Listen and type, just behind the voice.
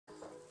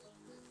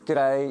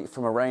G'day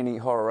from a rainy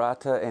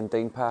Hororata and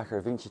Deane Parker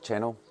Adventure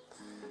channel.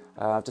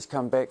 I've just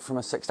come back from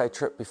a 6-day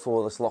trip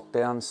before this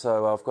lockdown,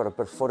 so I've got a bit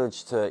of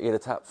footage to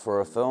edit up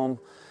for a film.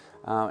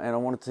 And I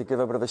wanted to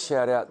give a bit of a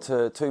shout out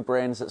to two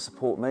brands that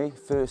support me.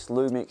 First,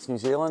 Lumix New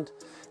Zealand,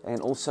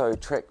 and also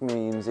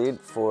Lumix NZ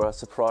for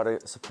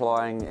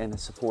supplying and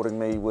supporting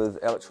me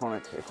with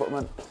electronic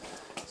equipment.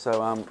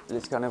 So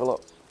let's go and have a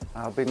look.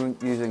 I've been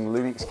using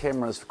Lumix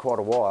cameras for quite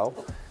a while.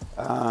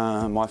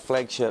 My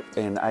flagship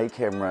and A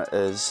camera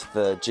is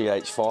the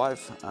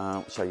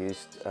GH5, which I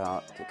used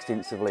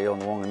extensively on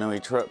the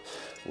Wanganui trip,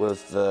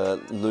 with the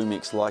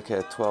Lumix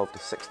Leica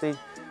 12-60,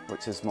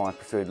 which is my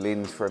preferred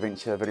lens for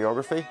adventure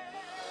videography.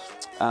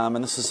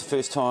 And this is the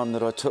first time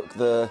that I took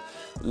the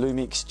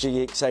Lumix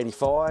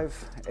GX85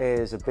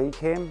 as a B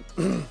cam,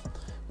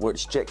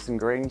 which Jackson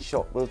Green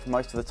shot with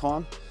most of the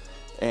time.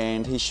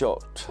 And he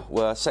shot,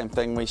 well, same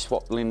thing, we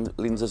swapped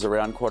lenses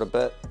around quite a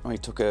bit. We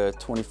took a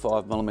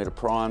 25mm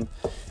prime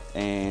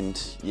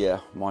and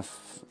yeah, my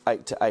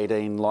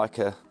 8-18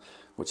 Leica,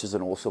 which is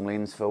an awesome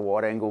lens for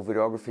wide angle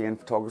videography and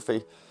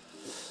photography.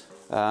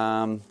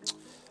 My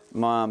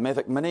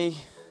Mavic Mini,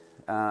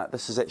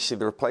 this is actually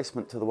the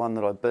replacement to the one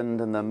that I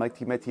binned in the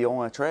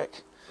Miti-Miti-onga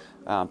track.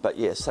 But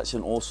yeah, such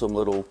an awesome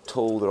little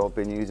tool that I've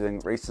been using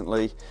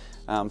recently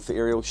for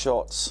aerial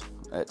shots.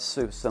 It's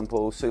super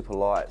simple, super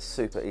light,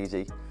 super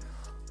easy.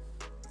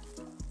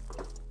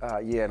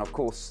 Yeah, and of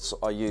course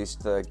I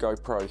used the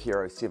GoPro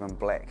Hero 7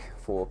 Black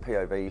for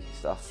POV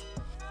stuff.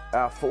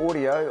 For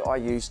audio, I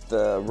used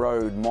the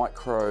Rode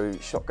Micro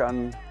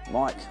shotgun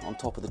mic on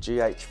top of the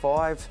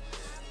GH5,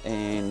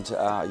 and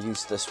I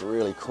used this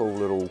really cool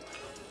little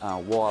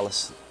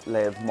wireless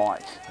lav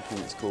mic. I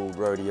think it's called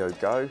Rodeo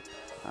Go.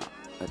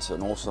 It's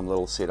an awesome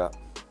little setup.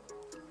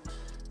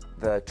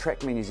 The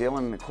Lumix New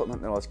Zealand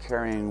equipment that I was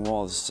carrying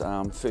was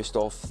first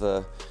off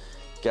the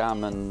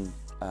Garmin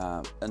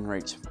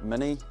InReach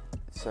Mini,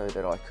 so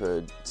that I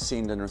could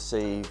send and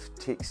receive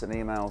texts and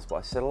emails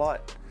by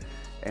satellite,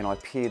 and I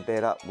paired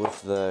that up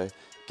with the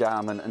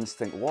Garmin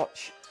Instinct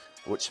Watch,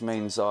 which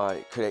means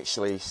I could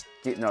actually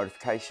get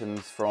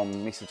notifications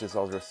from messages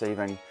I was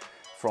receiving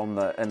from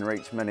the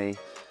InReach Mini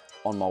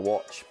on my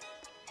watch.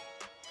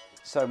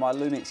 So my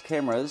Lumix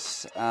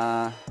cameras,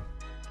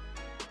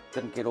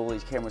 didn't get all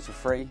these cameras for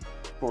free,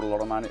 put a lot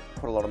of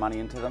money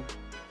into them.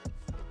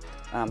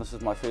 This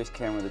is my first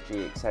camera, the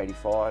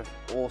GX85.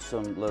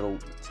 Awesome little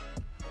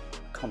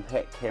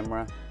compact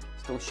camera,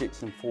 still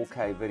shoots in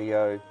 4K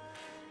video,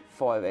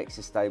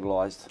 5-axis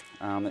stabilized.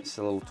 It's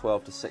a little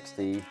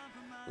 12-60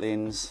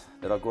 lens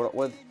that I got it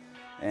with,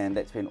 and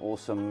that's been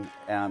awesome,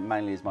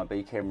 mainly as my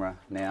B camera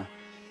now.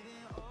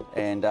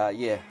 And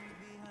yeah,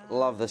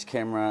 love this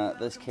camera.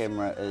 This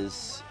camera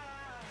is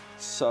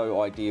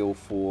so ideal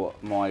for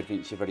my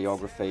adventure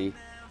videography.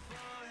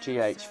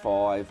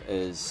 GH5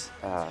 is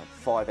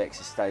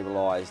 5-axis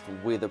stabilized,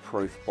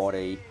 weatherproof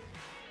body,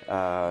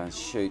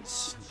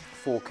 shoots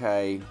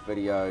 4K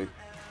video,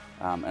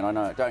 and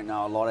I don't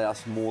know a lot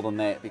else more than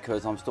that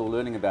because I'm still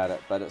learning about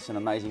it, but it's an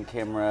amazing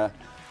camera.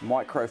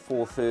 Micro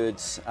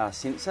 4/3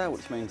 sensor,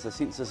 which means the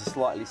sensors are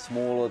slightly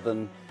smaller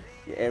than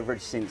your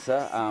average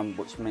sensor,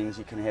 which means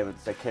you can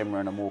have the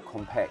camera in a more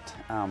compact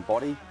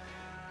body,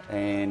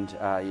 and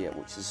yeah,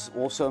 which is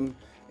awesome.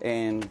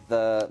 And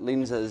the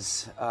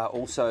lenses are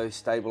also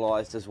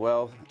stabilized as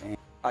well. And,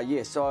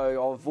 yeah, so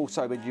I've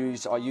also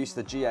I used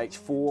the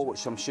GH4,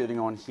 which I'm shooting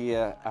on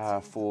here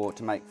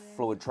to make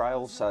fluid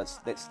trails, so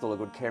that's still a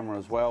good camera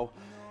as well.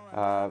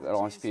 And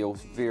I feel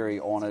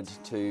very honoured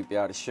to be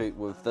able to shoot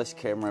with this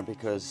camera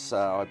because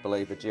I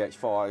believe the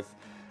GH5,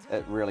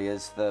 it really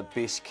is the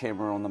best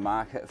camera on the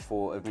market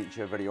for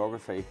adventure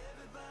videography.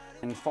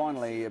 And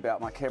finally,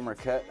 about my camera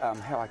kit,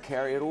 how I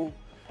carry it all.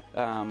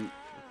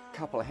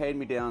 Couple of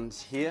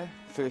hand-me-downs here.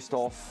 First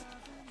off,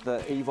 the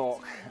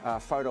Evoc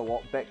Photo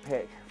Op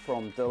backpack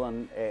from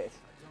Deane at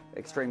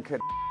Extreme Kid,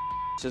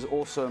 which is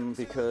awesome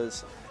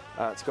because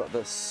it's got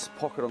this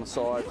pocket on the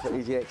side for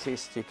easy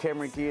access to your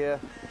camera gear,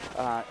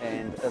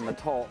 and in the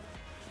top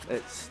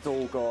it's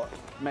still got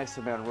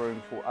massive amount of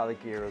room for other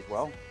gear as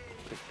well.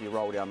 Just your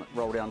roll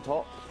down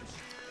top.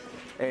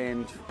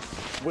 And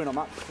when I'm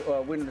up,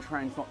 when the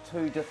terrain's not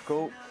too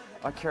difficult,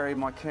 I carry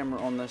my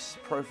camera on this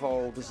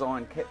profile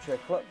design capture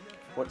clip,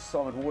 which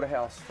Simon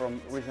Waterhouse from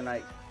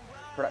Resonate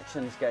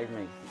Productions gave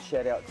me.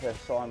 Shout out to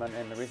Simon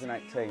and the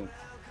Resonate team.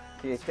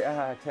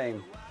 Yeah,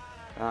 team.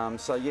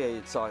 So yeah,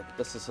 it's like,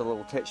 this is a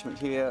little attachment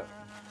here,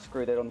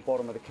 screw that on the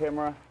bottom of the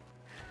camera,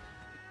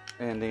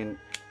 and then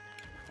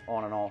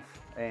on and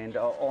off. And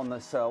on the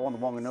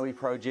Wanganui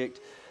project,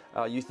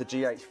 I used the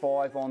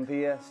GH5 on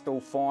there, still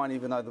fine,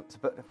 even though it's a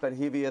bit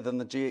heavier than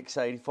the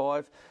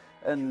GX85.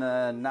 In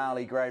the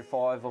gnarly grade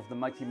 5 of the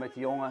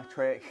Miti-Miti-onga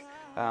track,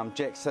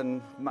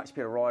 Jackson, much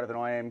better rider than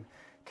I am,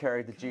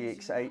 carried the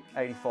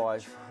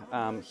GX85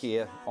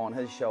 here on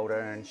his shoulder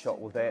and shot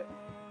with that.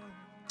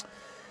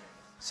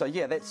 So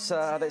yeah, that's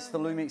the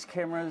Lumix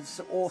cameras,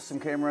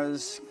 awesome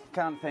cameras.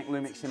 Can't thank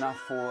Lumix enough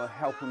for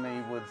helping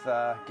me with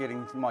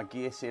getting my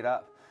gear set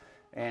up,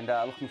 and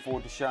looking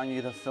forward to showing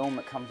you the film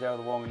that comes out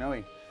of the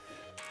Wanganui.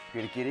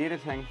 better get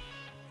editing.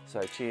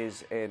 So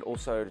cheers, and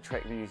also to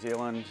Track New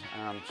Zealand,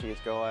 cheers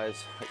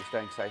guys, hope you're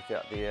staying safe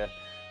out there.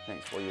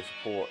 Thanks for your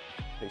support,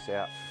 peace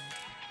out.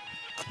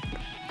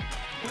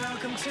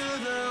 Welcome to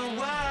the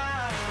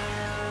wild.